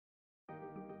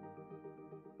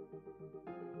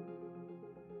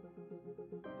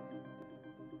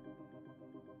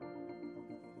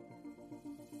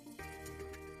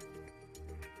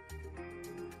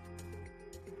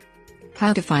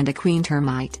How to find a queen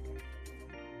termite.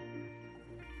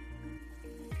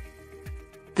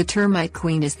 The termite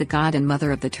queen is the god and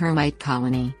mother of the termite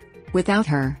colony. Without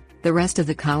her, the rest of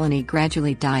the colony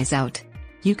gradually dies out.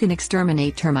 You can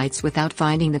exterminate termites without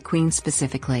finding the queen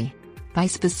specifically. By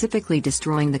specifically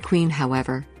destroying the queen,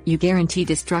 however, you guarantee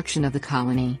destruction of the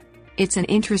colony. It's an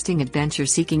interesting adventure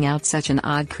seeking out such an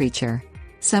odd creature.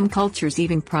 Some cultures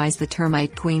even prize the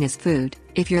termite queen as food,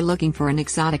 if you're looking for an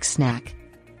exotic snack.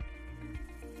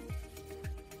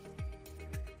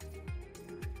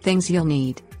 Things you'll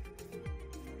need: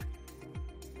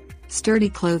 sturdy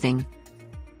clothing,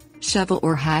 shovel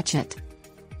or hatchet.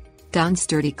 Don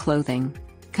sturdy clothing.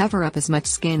 Cover up as much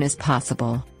skin as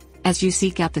possible. As you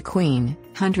seek out the queen,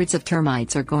 hundreds of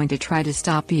termites are going to try to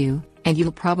stop you, and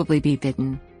you'll probably be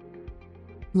bitten.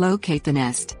 Locate the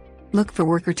nest. Look for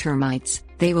worker termites,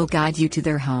 they will guide you to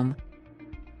their home.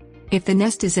 If the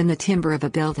nest is in the timber of a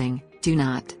building, do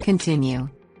not continue.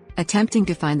 Attempting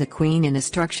to find the queen in a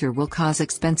structure will cause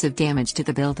expensive damage to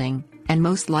the building, and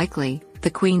most likely,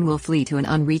 the queen will flee to an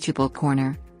unreachable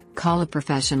corner. Call a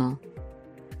professional.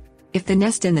 If the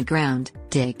nest in the ground,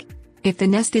 dig. If the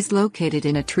nest is located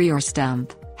in a tree or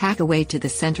stump, hack away to the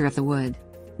center of the wood.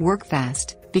 Work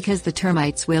fast, because the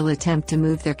termites will attempt to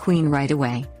move their queen right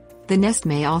away. The nest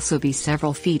may also be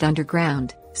several feet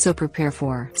underground, so prepare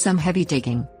for some heavy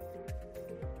digging.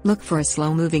 Look for a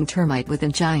slow-moving termite with a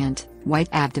giant, white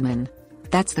abdomen.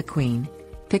 That's the queen.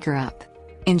 Pick her up.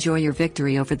 Enjoy your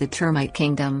victory over the termite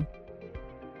kingdom.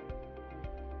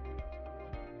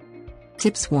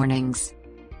 Tips: warnings.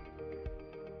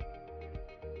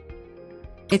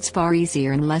 It's far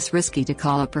easier and less risky to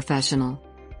call a professional.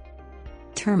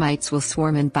 Termites will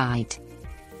swarm and bite.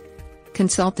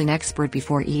 Consult an expert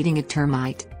before eating a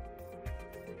termite.